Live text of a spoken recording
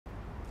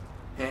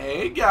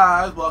Hey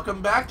guys,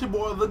 welcome back to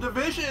more of the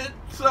Division.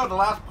 So the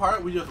last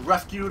part, we just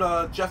rescued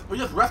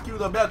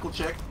the medical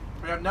chick.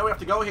 Now we have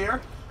to go here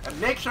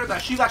and make sure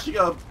that she's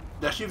gonna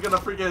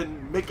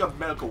freaking make up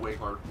medical wing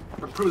or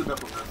improve the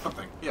medical wing or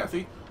something. Yeah,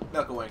 see,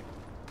 medical wing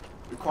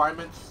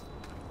requirements.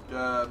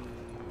 Yeah,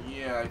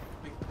 I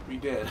think we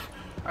did.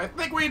 I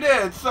think we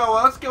did. So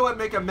let's go and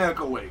make a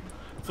medical wing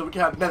so we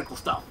can have medical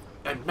stuff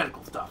and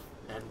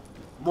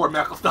more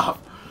medical stuff.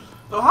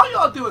 So how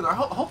y'all doing? I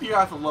hope you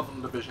guys are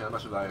loving the Division as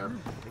much as I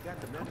am.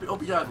 I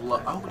hope you guys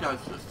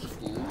just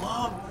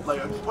love,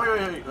 like,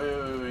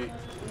 wait.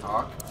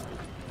 Talk.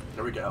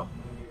 There we go.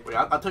 Wait,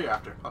 I'll tell you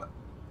after.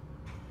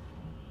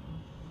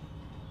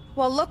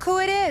 Well, look who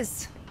it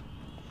is.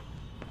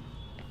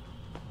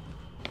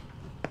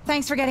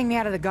 Thanks for getting me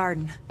out of the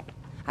garden.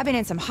 I've been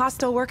in some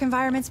hostile work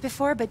environments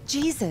before, but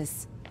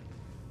Jesus.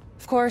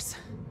 Of course,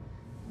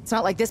 it's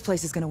not like this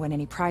place is gonna win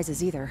any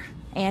prizes either.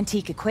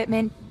 Antique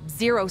equipment,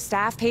 0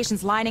 staff,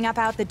 patients lining up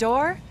out the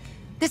door.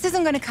 This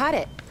isn't gonna cut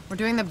it. We're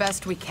doing the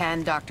best we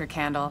can, Dr.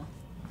 Candle.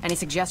 Any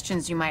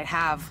suggestions you might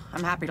have,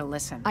 I'm happy to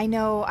listen. I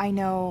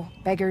know.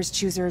 Beggars,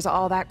 choosers,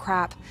 all that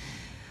crap.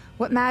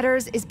 What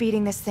matters is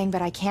beating this thing,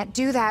 but I can't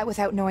do that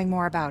without knowing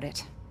more about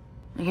it.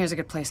 Here's a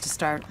good place to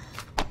start.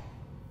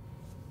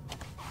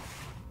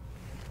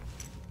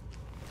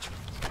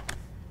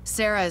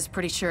 Sarah is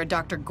pretty sure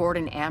Dr.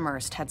 Gordon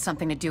Amherst had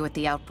something to do with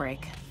the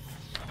outbreak.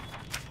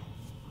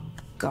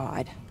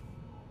 God.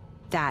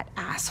 That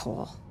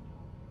asshole.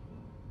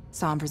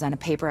 Saw him present a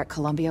paper at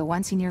Columbia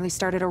once. He nearly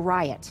started a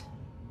riot.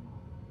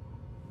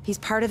 If he's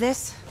part of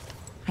this,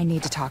 I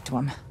need to talk to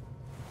him.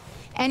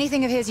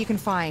 Anything of his you can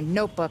find.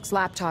 Notebooks,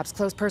 laptops,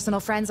 close personal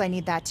friends, I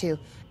need that too.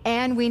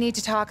 And we need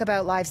to talk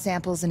about live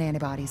samples and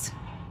antibodies.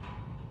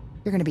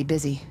 You're gonna be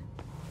busy.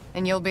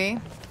 And you'll be?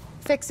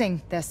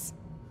 Fixing this.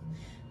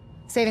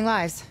 Saving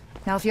lives.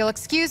 Now if you'll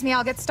excuse me,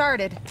 I'll get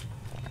started.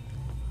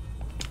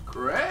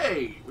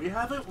 Great.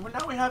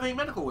 Now we have a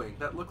medical wing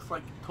that looks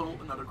like total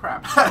and utter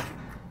crap.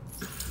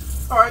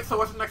 Alright, so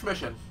what's the next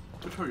mission?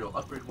 Tutorial,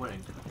 upgrade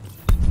wing.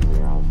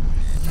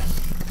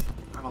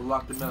 I've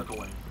unlocked the medical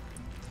wing.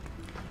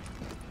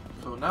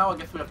 So now I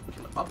guess we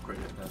can upgrade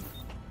it then.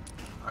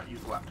 Alright,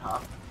 use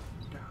laptop.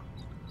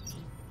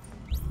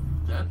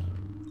 Then,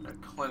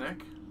 at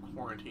clinic,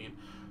 quarantine.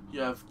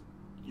 Your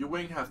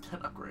wing has 10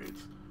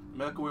 upgrades.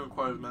 Medical wing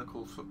requires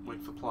medical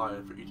wing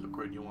supplies. For each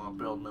upgrade you want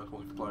to build medical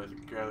wing supplies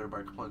together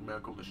by completing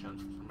medical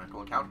missions for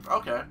medical encounters.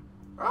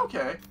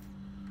 Okay.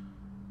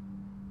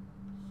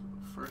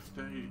 First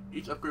day,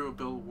 each upgrade will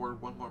build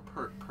award one more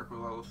perk. Perk will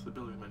allow the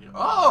stability menu.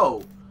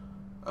 Oh!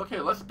 Okay,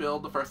 let's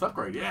build the first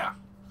upgrade. Yeah.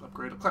 Let's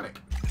upgrade the clinic.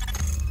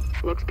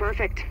 Looks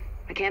perfect.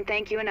 I can't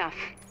thank you enough.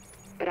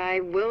 But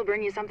I will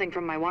bring you something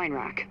from my wine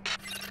rack.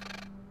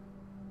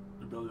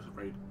 New abilities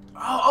upgrade.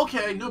 Oh,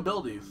 okay, new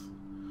abilities.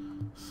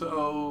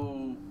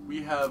 So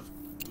we have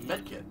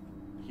medkit.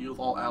 Heals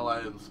all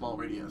allies in a small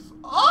radius.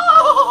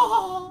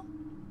 Oh!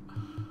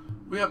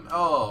 We have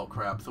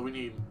crap. So we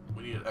need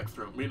an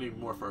extra. We need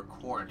more for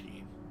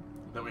quarantine.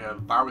 Then we have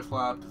virus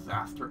lab,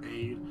 disaster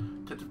aid,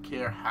 intensive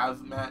care,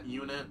 hazmat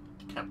unit,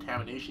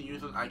 contamination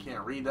unit. I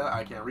can't read that.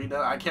 I can't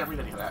read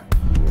any of that.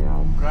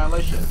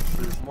 Congratulations.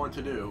 There's more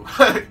to do.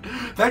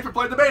 Thanks for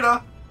playing the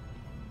beta.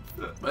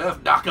 But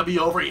it's not gonna be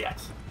over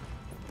yet.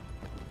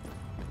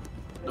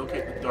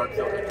 Locate the dark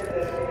zone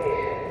entrance.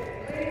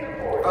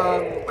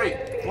 Wait,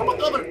 what about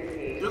the other?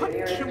 There's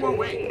like 2 more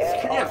wings.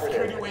 Yeah,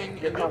 security wing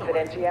and the other wing.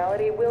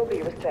 Confidentiality will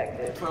be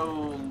respected.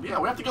 So, yeah,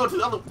 we have to go to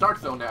the other dark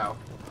zone now.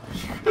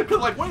 Because,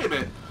 like, wait a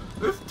minute.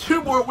 There's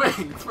 2 more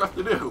wings for us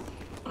to do.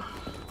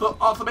 So,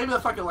 also, maybe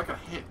that's like a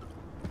hint.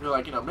 You're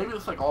like, maybe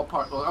it's like all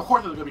part. Well, of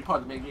course, it's gonna be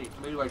part of the main game.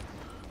 So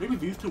maybe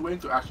these 2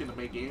 wings are actually in the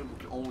main game. We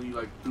can only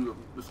like do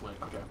this wing.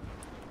 Okay.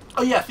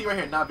 Oh yeah, see right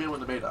here, not available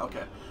in the beta.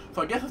 Okay.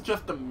 So I guess it's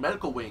just the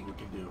medical wing we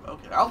can do.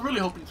 Okay. I was really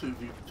hoping to do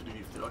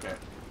these 2. Okay.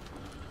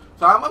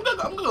 So I'm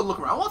gonna look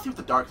around. I want to see what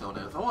the dark zone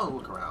is. I want to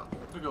look around.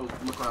 I'm gonna go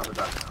look around the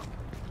dark zone.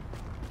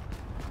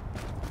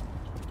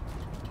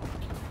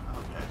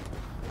 Okay.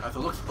 So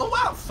it looks. Oh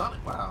wow, sunny.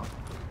 Wow.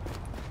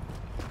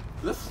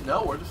 Is this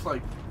snow or just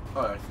like?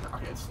 Oh,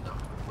 okay, it's snow.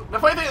 The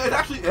funny thing, it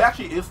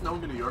actually is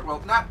snowing in New York.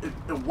 Well,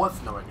 it was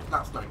snowing. It's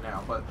not snowing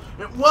now, but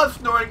it was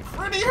snowing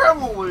pretty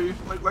heavily,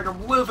 like a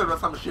blizzard or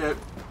some shit.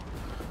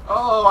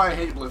 Oh, I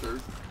hate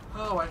blizzards.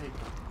 Oh, I hate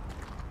them.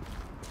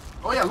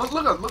 Oh yeah, look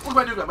at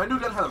my new gun. My new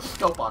gun has a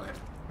scope on it.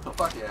 So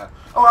fuck yeah.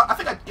 Oh, I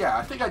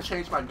think I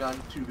changed my gun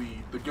to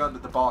the gun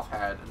that the boss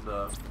had in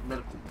the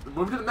medical.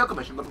 When we did the medical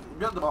mission, the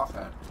gun the boss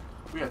had.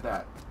 We had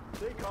that.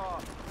 Take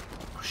off.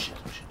 Oh shit.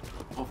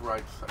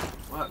 Override.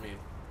 What does that mean?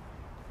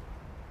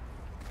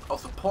 Oh,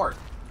 support.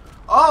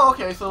 Oh,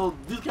 okay, so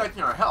these guys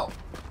need our help.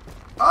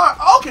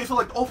 Okay, so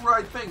like the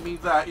override thing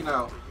means that,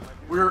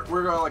 we're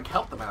gonna like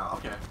help them out.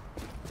 Okay.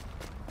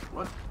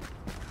 What?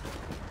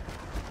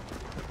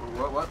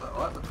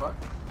 What the fuck?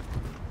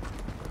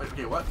 Wait,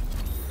 okay, what?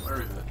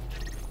 Where is it?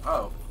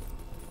 Oh.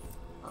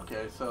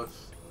 Okay, so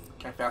it's...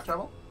 Can't fast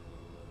travel?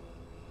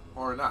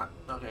 Or not?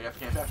 Okay, I guess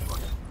can't fast travel.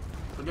 Okay.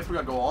 So I guess we're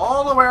gonna go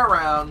all the way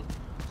around.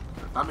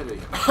 I'm an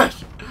idiot.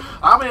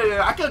 I'm an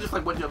idiot. I could have just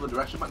like went the other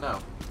direction, but no.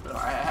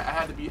 I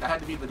had to be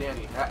the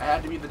Danny. I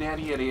had to be the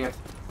Danny idiot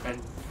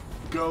and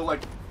go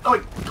like. Oh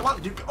wait, come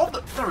on, dude. Oh,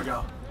 there we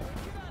go.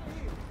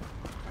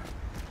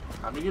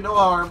 I mean you no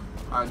harm.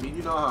 I mean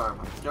you no harm.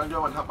 I'm just gonna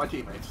go and help my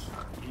teammates.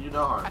 I mean you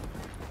no harm.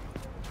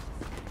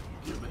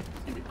 Excuse me.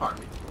 Pardon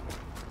me.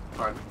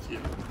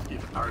 Excuse me.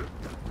 Pardon.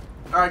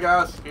 Alright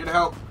guys, here to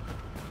help.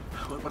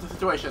 What's the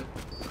situation?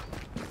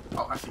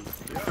 Oh, I see.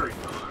 There's 3.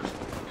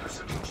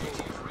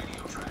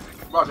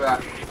 Roger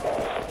that.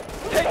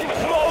 Taking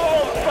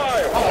small arms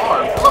fire! Oh,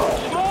 arms.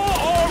 Small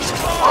arms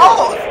fire!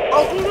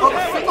 Oh,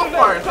 the single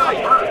fire is not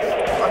burst.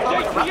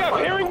 JTF,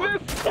 hearing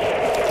this?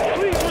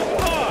 Please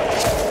respond!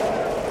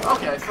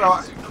 Okay, so...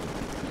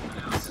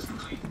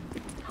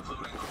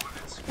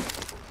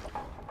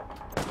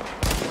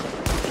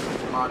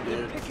 Come on,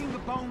 dude. Picking the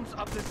bones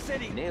of the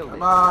city. Nailed it.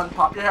 Come on,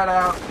 pop your head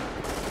out.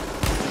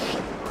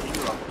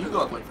 You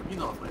go up, wait for me. You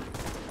know what's waiting.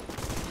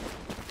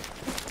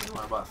 Come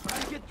on, boss.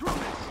 Get through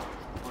this.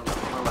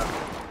 One left.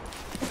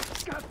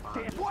 God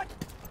damn. What?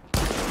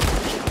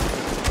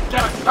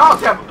 Damn it! Oh,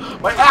 damn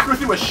it! My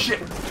accuracy was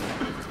shit!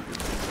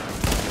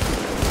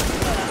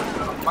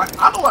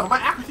 I don't know, my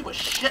accuracy was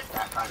shit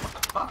that time. What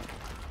the fuck?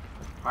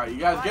 Alright, you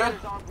guys good?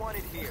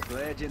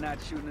 Glad you're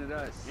not shooting at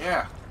us.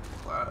 Yeah.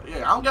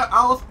 Yeah,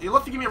 you'll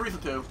have to give me a reason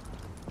to.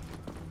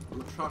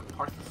 Electronic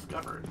parts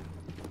discovered.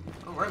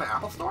 Oh, we're in an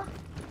Apple store?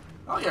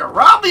 Oh yeah,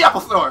 rob the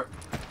Apple store!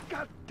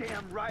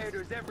 Goddamn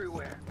rioters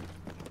everywhere.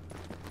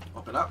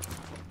 Open up.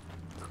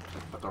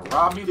 But to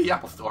rob me the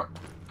Apple store.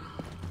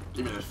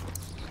 Give me this.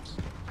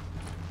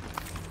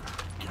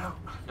 Go.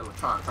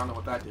 Electronics, I don't know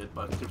what that did,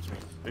 but give it to me.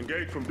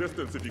 Engage from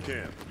distance if you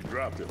can. You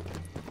dropped it.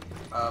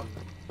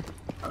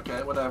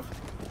 Okay, whatever.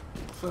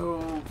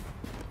 So,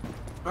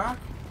 back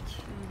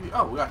to the...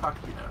 Oh, we gotta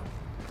talk to you now.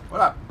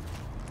 What up?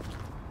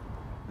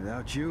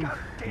 Without you,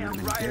 Goddamn we'd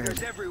be rioters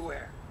dead.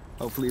 everywhere.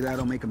 Hopefully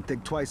that'll make them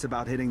think twice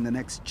about hitting the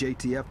next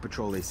JTF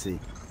patrol they see.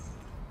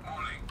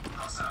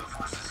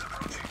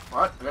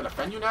 What? I gotta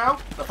defend you now?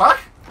 The fuck?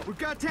 We've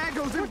got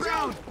tangos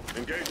inbound!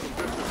 Engage from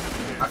distance if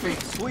you can. I see.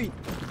 Sweet.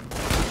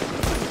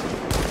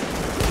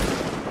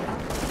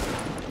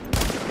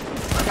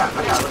 I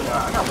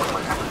got one of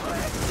my accuracy.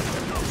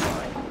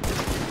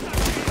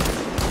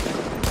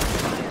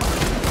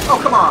 Oh,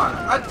 come on!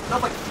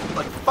 That's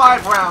like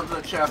 5 rounds in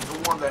the chest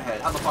and 1 in the head.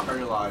 How the fuck are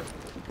you alive?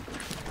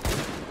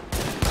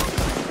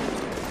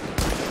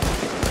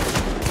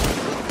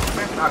 I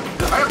am not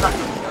good at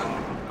this gun.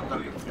 I'm not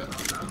good at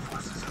this gun.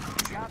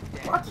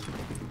 What?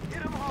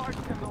 Hit him hard.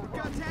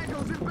 Got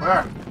tangos inbound!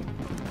 Where?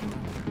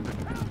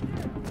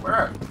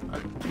 Where? I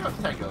think that's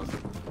tangos.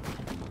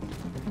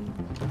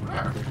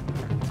 Where?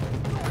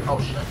 Oh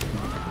shit.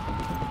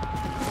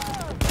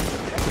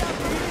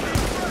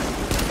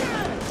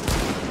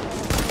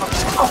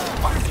 Oh,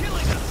 fuck.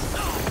 Killing us.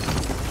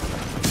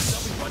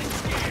 Everybody's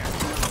scared.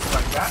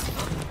 Like that?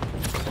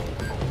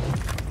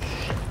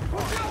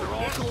 They're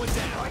all going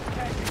down.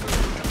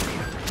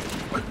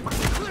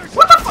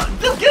 What the fuck?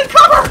 Dude, get in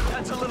cover!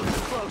 That's a little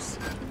too close.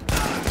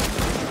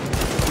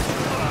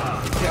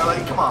 Yeah,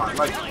 like, come on.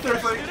 Like,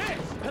 seriously?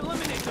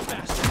 Eliminate the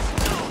bastards.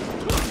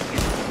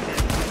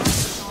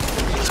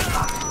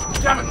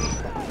 Damn it!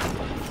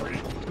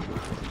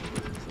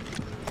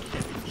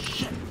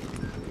 Shit.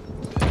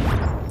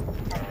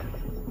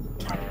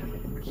 I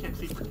can't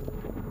see for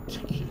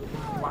shit.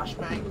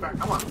 Flashbang back.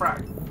 I want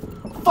frag.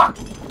 Fuck!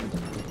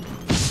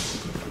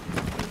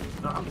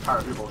 No, I'm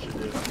tired of your bullshit,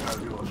 dude. I'm tired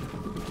of your bullshit.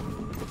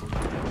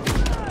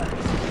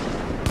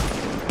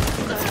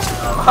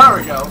 Oh, there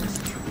we go.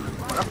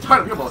 I'm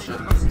tired of your bullshit.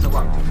 So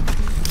what?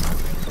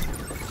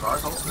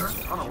 Guard holster? I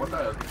don't know what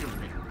that is. Give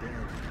me.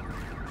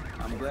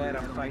 I'm glad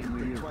I'm fighting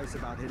with you. Twice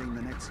about hitting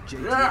the next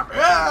JTF. Yeah!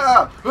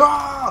 Yeah!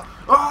 Ah!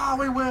 Ah!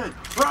 We win!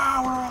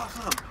 Ah! We're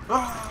awesome!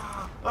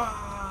 Ah!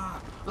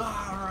 Ah!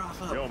 Ah! We're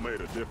awesome! Y'all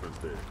made a difference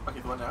there.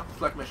 Okay, so what now?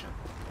 Select mission.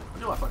 I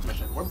do want select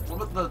mission. What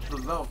was the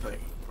zone thing?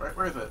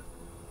 Where is it?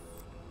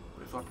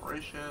 It's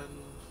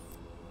operations.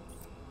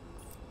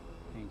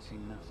 Ain't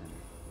seen nothing.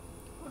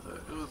 What was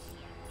it? It was.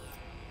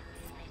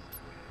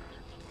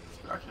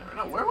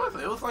 No, where was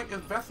it? It was like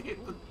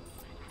investigate the.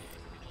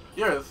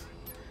 Here it is.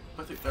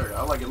 There we go.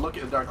 I like it. Look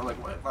in the dark. I'm like,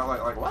 what? I'm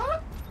like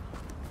what?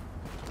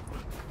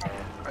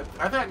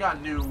 I think I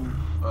got new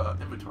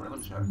inventory. Let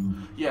me check.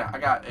 Yeah, I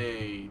got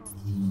a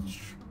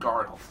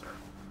guard holster.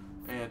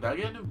 And did I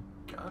get a new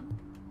gun?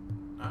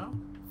 No?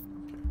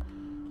 Okay.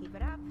 Keep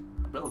it up.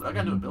 Ability. I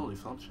got a new ability,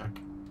 so I'll check.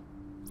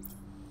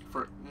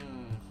 For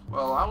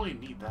well, I don't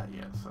even need that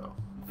yet, so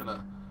I'm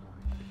gonna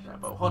take that.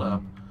 But hold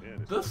up.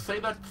 Did it say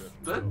that?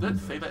 Did it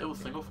say that it was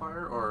single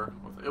fire, or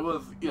it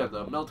was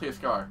the military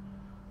scar?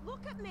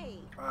 Look at me.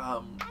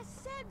 I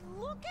said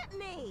look at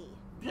me.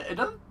 Yeah, it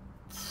doesn't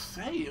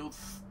say it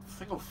was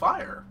single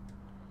fire.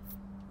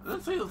 It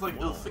didn't say it was like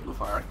it was single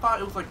fire. I thought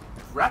it was like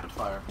rapid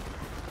fire.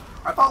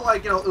 I thought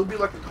like it would be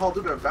like the Call of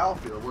Duty or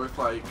Battlefield, where it's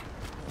like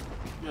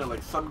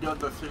like some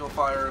guns are single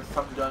fire,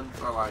 some guns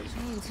are like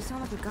James, you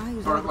sound like a guy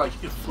who's sort of like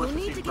you can switch You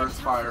need between to get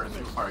burst fire and tough.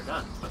 single fire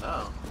guns. But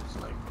no, it's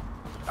like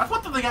That's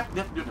what they have to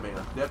do in the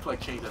beta. They have to like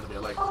change that in the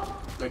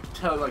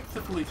beta, like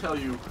simply tell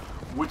you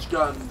which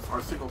guns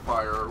are single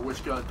fire,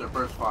 which guns are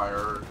burst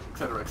fire,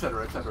 etc.,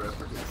 etc., etc.,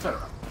 etc.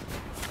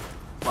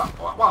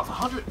 Wow, it's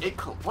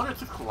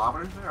 106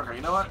 kilometers there. Okay,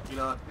 you know what?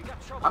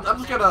 I'm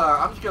just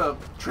gonna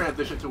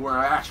transition to where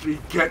I actually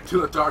get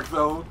to the dark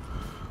zone.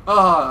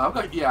 I'm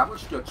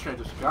just gonna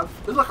transition.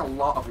 There's like a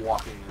lot of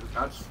walking.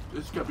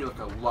 It's gonna be like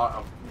a lot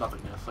of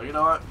nothingness. So you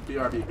know what?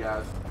 BRB,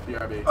 guys.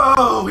 BRB.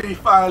 Oh, we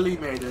finally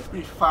made it.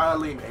 We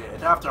finally made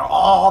it. After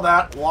all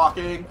that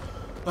walking,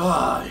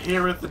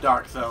 here is the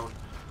dark zone.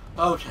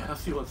 Okay, let's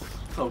see what's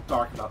so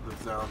dark about this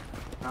zone.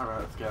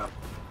 Alright, let's go.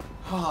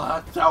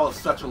 Oh, that was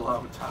such a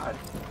long time.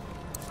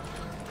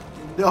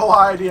 No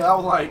idea. I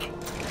was like,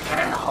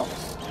 damn.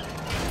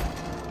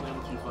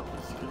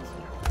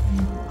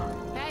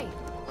 Hey,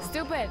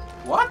 stupid.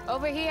 What?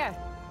 Over here.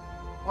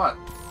 What?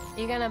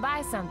 You gonna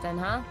buy something,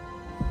 huh?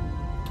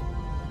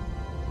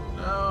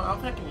 No, I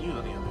don't think I can use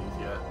any of these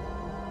yet.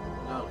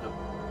 No,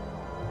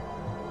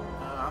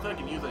 I don't think I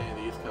can use any of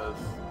these because,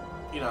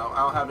 I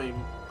don't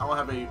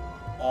have a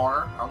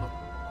R. I don't know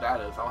what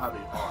that is. I don't have a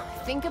R.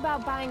 Think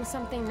about buying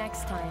something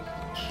next time.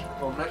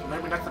 Well,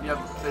 maybe next time you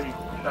have maybe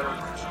better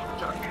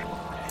check.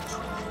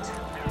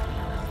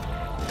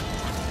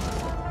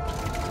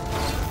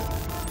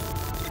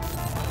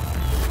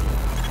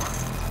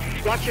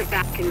 Watch your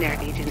back in there,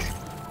 Agent.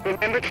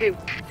 Remember to...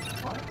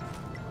 What?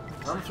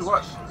 Remember to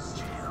what?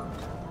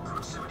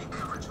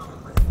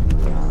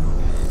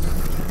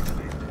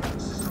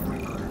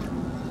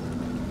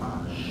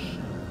 Oh, shit.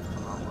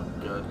 Oh, look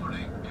good.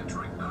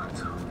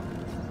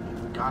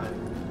 Got it.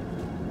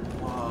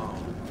 Whoa.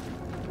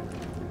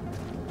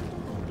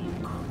 Holy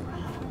crap.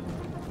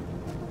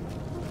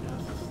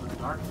 Yes, this is the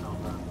dark zone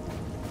then.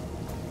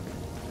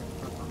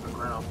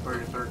 Underground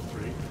 33rd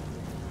Street.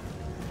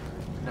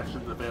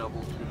 Connections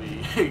available to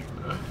the...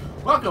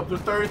 Welcome to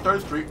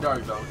 33rd Street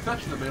Dark Zone.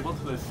 Connections available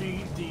to the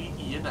C, D,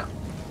 E, and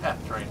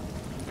F train.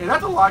 Hey,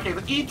 that's a lock.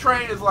 The E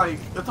train is like...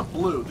 It's a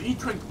blue. The E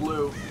train's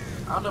blue.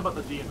 I don't know about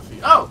the D and the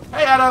C. Oh!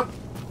 Hey, Adam!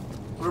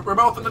 We're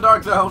both in the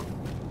dark zone.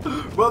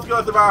 Both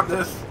gonna survive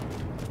this.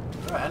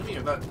 Enemy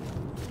or that?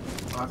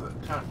 Oh, that's a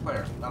kind of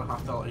player, not a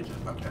hostile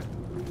agent. Okay.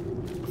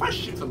 If I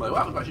shoot somebody,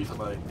 what happens if I shoot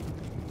somebody?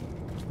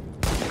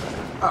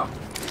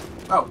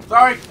 Oh,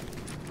 sorry.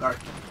 Sorry.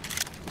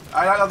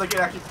 I don't think it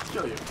actually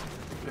kill you.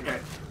 Okay.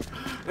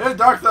 In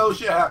dark zone,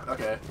 shit happened.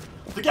 Okay.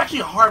 So you can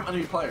actually harm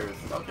enemy players.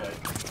 Okay.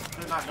 I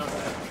did not know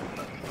that.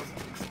 Let's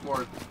explore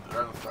the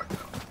random dark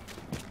zone.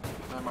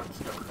 Landmark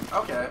discovered.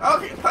 Okay.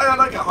 Okay. I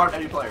don't get harm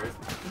enemy players.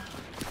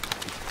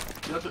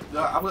 I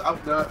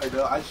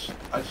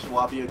just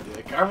want to be a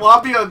dick. I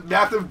want to be a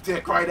massive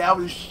dick right now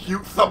and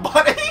shoot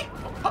somebody.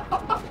 I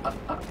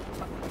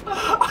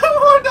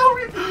want no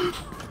reason.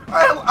 I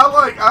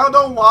don't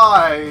know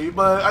why,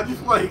 but I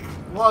just want to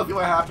see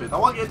what happens. I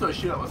want to get into a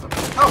shootout with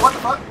somebody. Oh, what the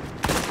fuck?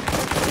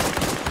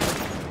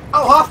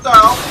 Oh,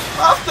 hostile!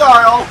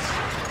 Hostile!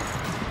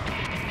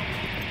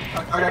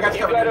 Okay, I got you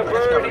covered. You got a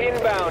bird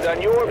inbound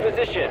on your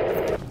position.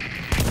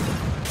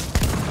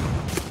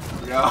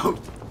 There we go.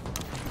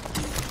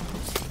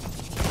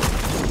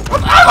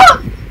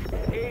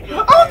 I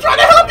was trying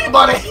to help you,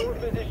 buddy!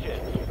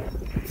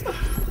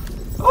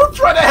 I was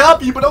trying to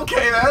help you, but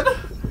okay then.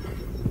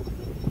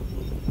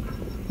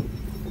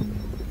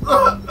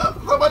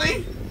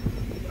 Somebody?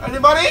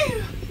 Anybody?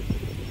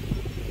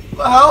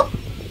 Help?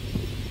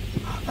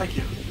 Thank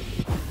you.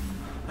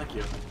 Thank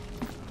you.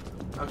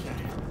 Okay.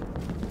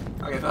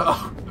 Okay,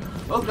 no.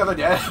 Those guys are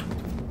dead.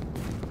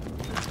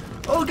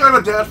 Those guys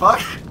are dead,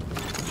 fuck.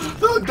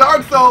 So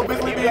dark zone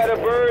basically means... You got a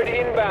bird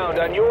inbound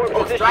on your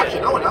position.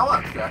 Extraction. No, I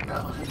want extract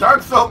now.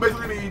 Dark zone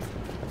basically means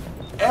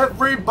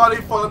everybody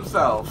for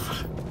themselves.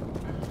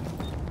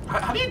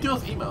 How do you do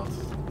those emotes?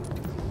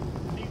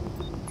 How do you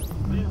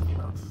do those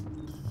emotes?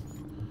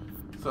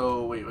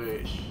 So, wait.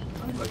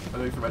 Like, I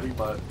know it's ready,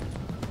 but...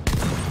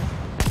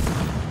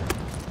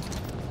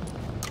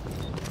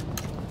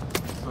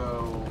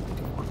 So...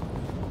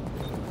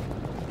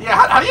 Yeah,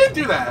 how do you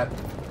do that?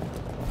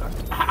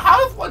 How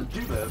does one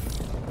do this?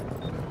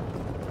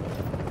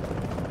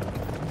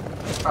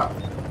 Oh.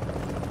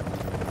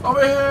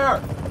 Over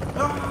here!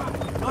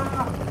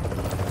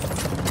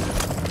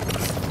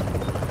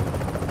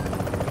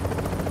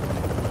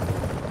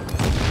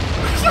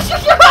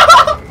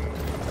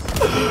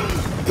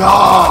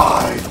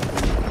 Die!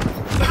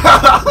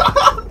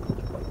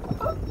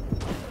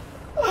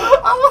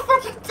 I was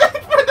such a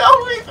dick for no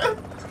reason!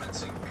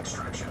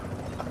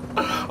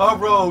 A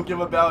rogue, give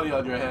a bounty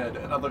on your head.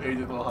 Another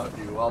agent will hunt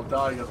you. While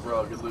dying as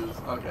rogue, you lose.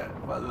 Okay.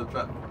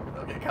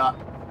 Okay, caught.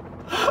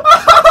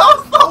 That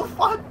was so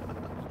fun!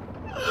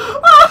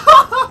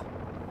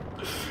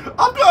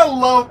 I'm gonna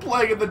love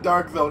playing in the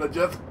dark zone and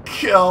just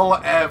kill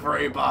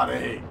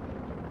everybody.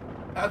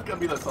 That's gonna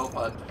be so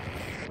fun.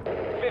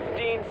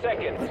 15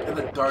 seconds. In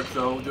the dark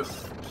zone,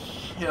 just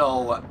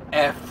kill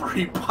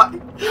everybody.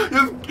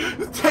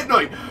 Just take, no,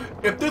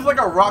 if there's like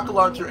a rocket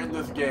launcher in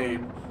this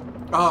game,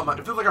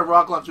 if there's like a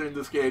rocket launcher in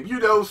this game, you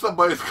know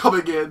somebody's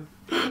coming in.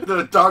 into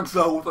the dark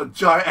zone with a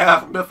giant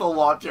ass missile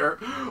launcher,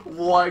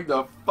 wanting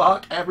to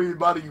fuck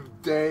everybody's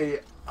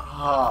day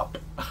up.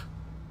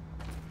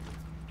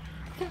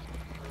 Okay,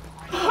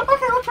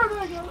 let's try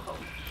that again.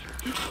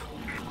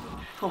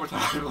 One more time,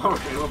 one more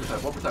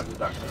time in the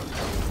dark zone.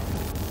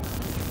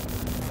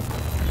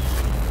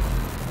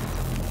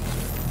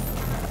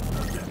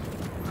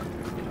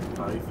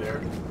 Okay. He's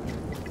there.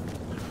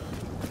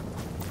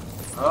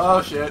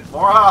 Oh shit,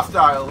 more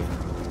hostiles.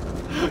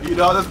 You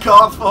know what this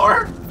calls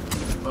for?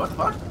 What the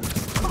fuck?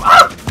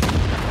 Ah!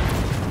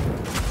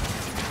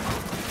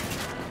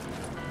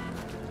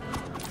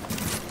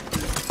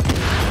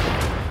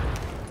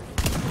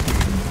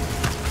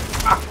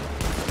 Ah!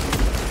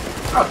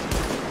 Ah!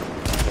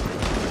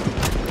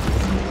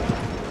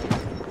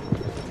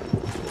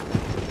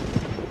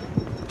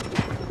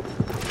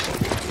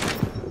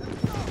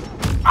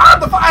 Ah!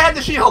 I had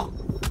the shield!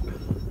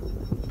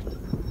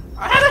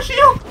 I had a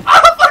shield!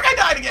 Oh fuck, I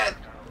died again!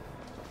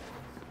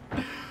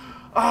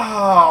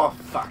 Oh,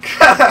 fuck.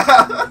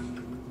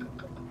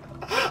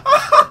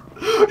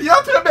 You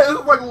have to admit,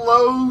 it's like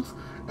loads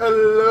and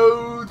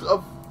loads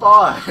of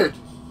fun.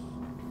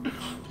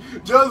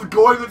 Just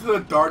going into the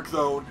dark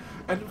zone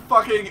and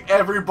fucking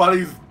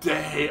everybody's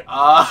day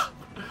up.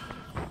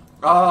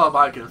 Oh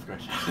my goodness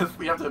gracious.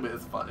 You have to admit,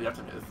 it's fun. You have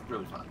to admit, it's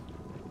really fun.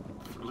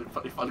 It's really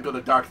fun to go to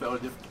the dark zone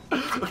and just...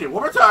 Okay,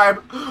 one more time.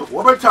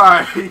 One more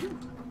time.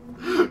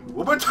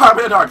 One more time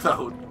in the dark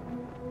zone.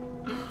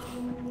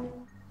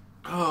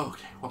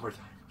 Okay, one more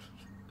time.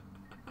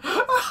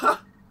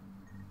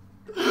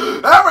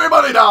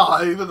 Everybody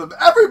dies!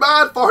 Every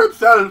man for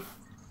himself!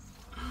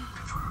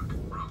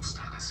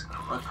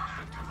 Okay.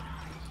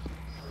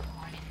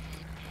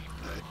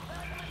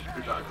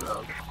 You're dark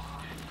zone.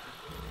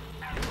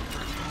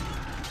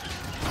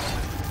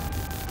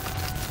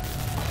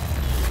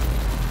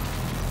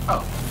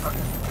 Oh,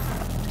 okay.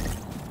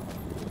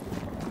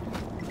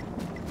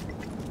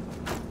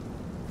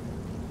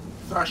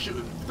 Start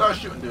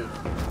shooting, dude.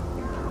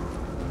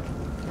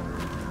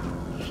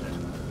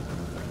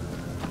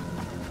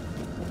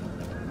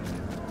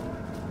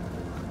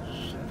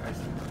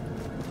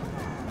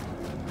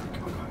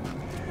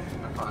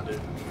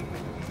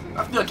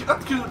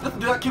 That's do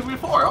that killed me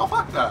before. Oh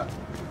fuck that.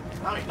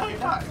 No, you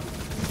died.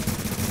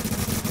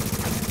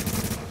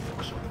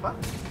 What the fuck?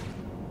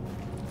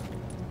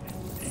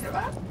 You hear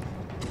that?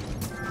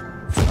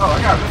 Oh,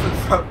 I got this.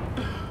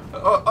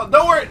 Oh,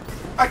 don't worry.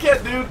 I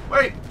can't, dude.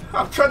 Wait.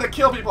 I'm trying to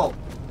kill people.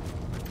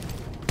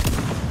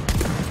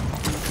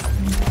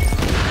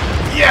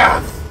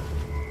 Yes.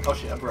 Oh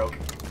shit, I broke.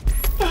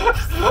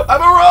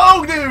 I'm a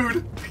rogue,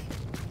 dude.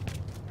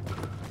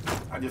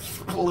 I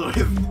just blew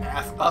his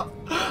ass up.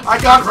 I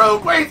got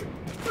rogue. Wait.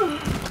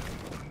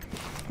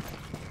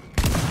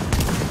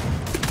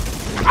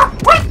 Ah,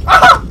 wait.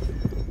 Ah!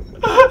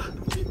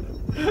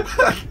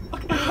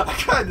 I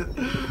kind of.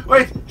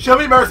 Wait. Show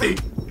me mercy.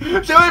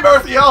 Show me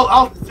mercy.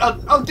 I'll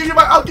give you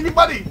I'll give you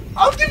money.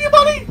 I'll give you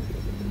money.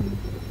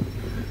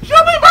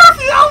 Show me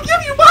mercy. I'll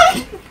give you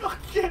money. Oh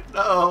shit.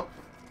 No.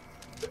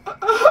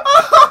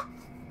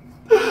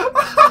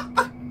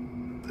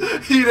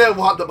 He didn't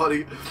want the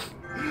money.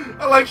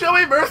 I'm like, show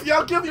me mercy,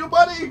 I'll give you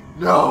money!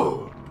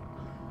 No!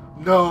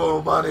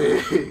 No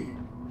money!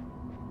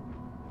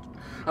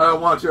 I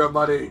don't want your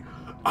money.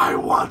 I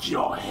want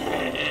your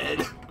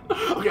head!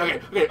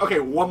 Okay,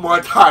 one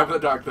more time in the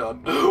dark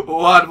zone.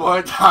 One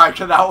more time,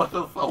 because that was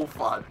just so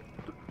fun.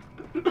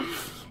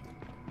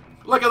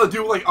 Like, I'm gonna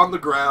do, like, on the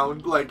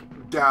ground, like,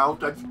 down.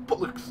 I just put,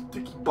 like, a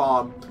sticky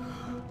bomb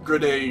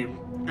grenade,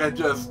 and I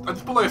just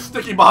put, like, a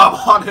sticky bomb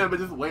on him,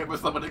 and just wait for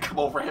someone to come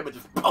over him, and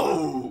just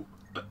boom!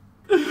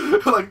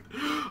 Like,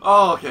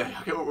 oh, okay,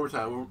 one more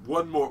time.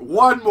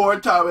 One more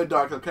time in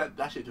dark. Okay,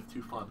 that shit is just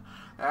too fun.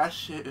 That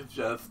shit is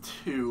just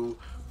too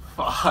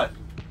fun.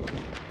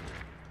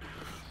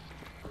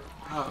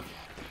 Okay.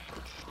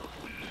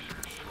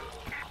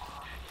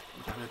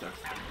 I'm in dark.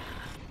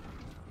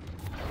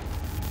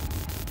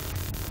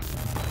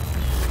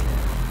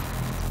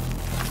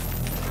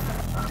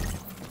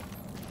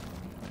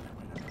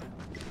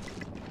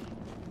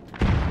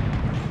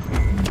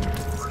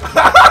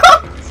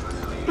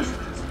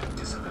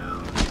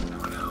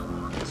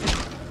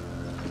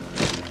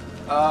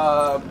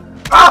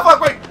 Ah, fuck,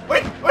 wait!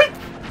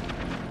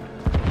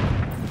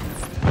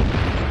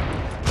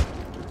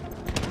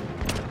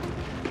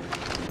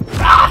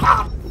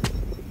 Ah!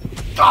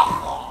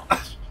 Oh. I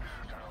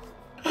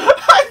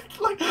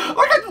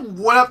just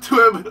went up to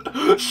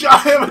him,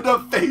 shot him in the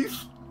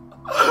face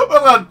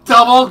with a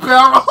double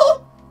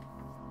barrel.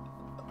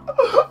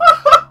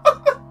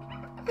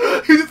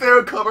 He just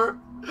in cover.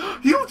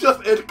 He was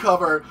just in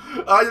cover.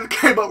 I just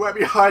came up right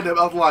behind him.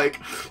 I was like,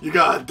 "You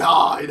gotta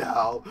die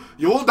now.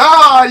 You will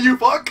die, you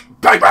fuck!"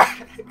 Bang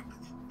bang.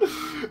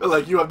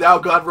 Like, you have now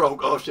gone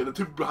rogue. Oh shit! The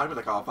two behind me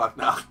like, oh fuck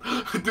now.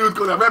 Dude's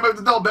going to rampage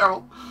with a double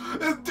barrel.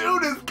 This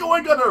dude is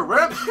going on a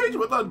rampage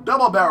with a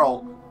double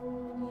barrel.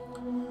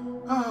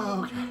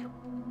 Oh, okay.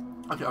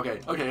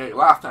 Okay,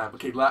 last time.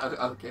 Okay.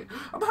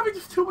 I'm having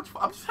just too much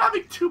fun. I'm just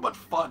having too much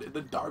fun in the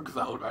dark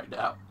zone right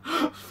now.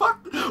 Fuck.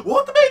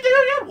 What the main game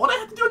again? What I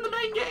have to do in the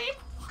main game?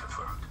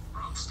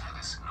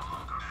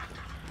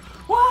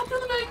 What I have to do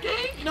in the main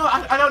game? You know,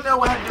 I don't know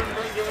what I have to do in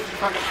the main game.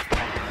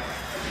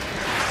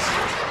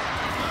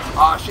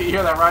 Oh shit, you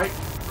hear that, right?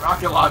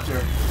 Rocket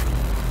launcher.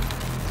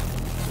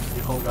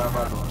 You hold down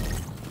rocket launcher.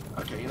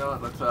 Okay, you know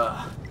what? Let's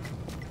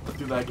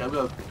do that again.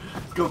 I'm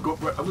gonna go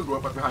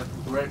up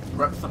right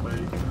behind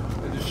somebody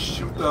and just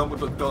shoot them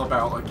with a gun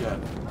barrel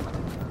again.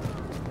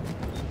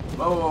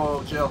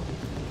 Whoa, chill.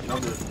 No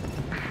good.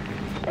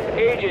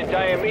 Agent,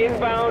 I am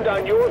inbound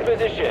on your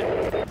position.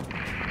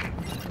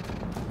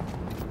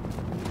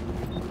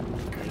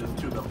 Okay, there's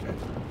two of them.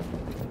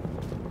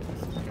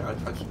 Okay,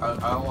 I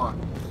don't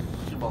want to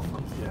shoot both of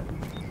them yet.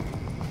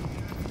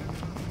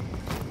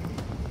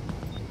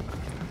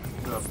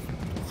 I'm gonna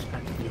try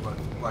to be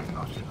like,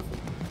 oh shit.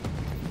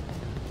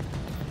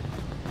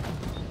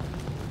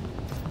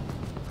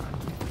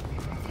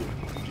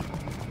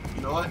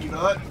 You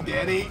know what?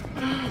 Danny?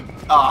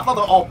 I thought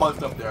they were all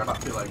buzzed up there. I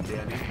feel like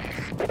Danny.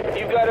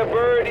 You got a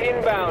bird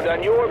inbound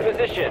on your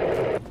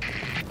position.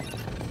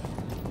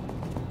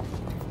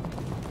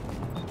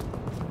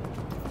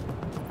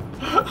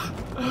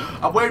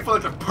 I'm waiting for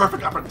like a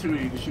perfect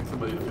opportunity to shoot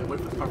somebody. I'm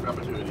waiting for the perfect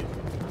opportunity.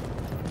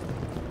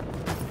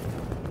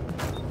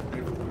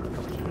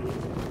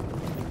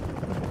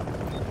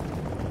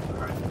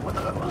 Alright, what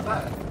the hell was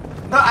that?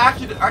 No, I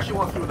actually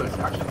want to see what this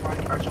actually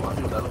like. I actually want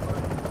to see what that looks like.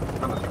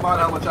 Come on,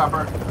 Hella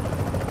Chopper.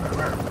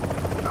 Where?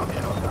 Oh,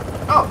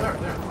 yeah, oh, there.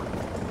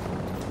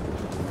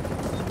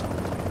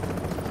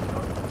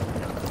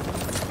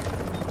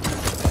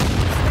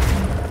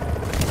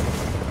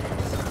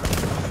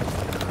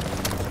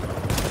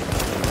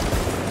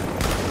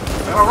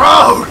 On a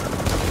road!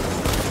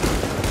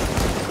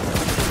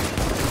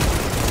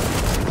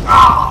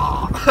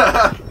 Ah!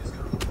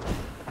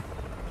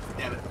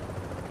 Damn it.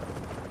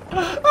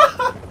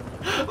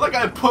 Like I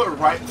put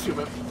right to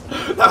him.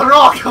 Now they're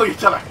all killing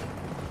each other.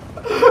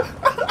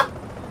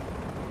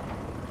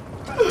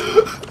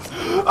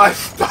 I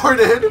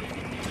started a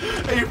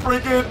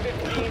freaking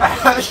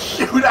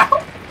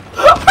shootout.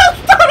 I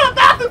started a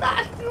massive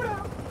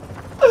shootout.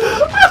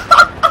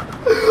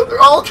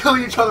 They're all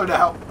killing each other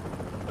now.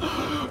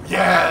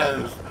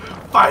 Yes!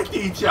 Fight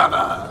each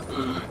other!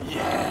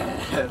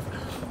 Yes!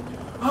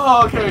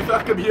 Oh, okay, so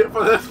that's gonna be it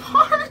for this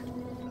part.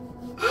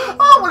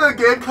 Oh, when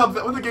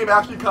the game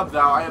actually comes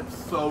out, I am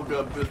so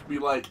gonna just be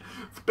like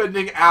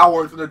spending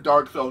hours in the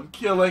dark zone,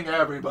 killing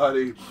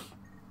everybody.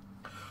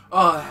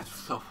 Oh, that's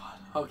so fun.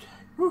 Okay.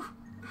 Whew.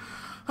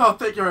 Oh,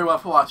 thank you very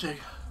much for watching.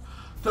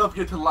 Don't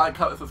forget to like,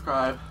 comment,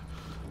 subscribe,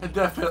 and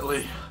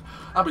definitely,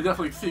 I'll be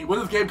definitely seeing when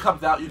this game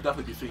comes out. You'll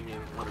definitely be seeing me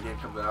when the game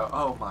comes out.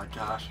 Oh my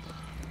gosh.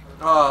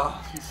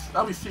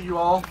 I'll be seeing you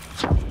all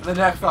in the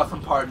next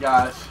awesome part,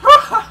 guys.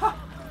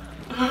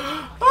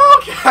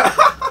 Okay.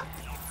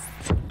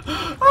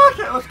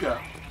 Okay, let's go.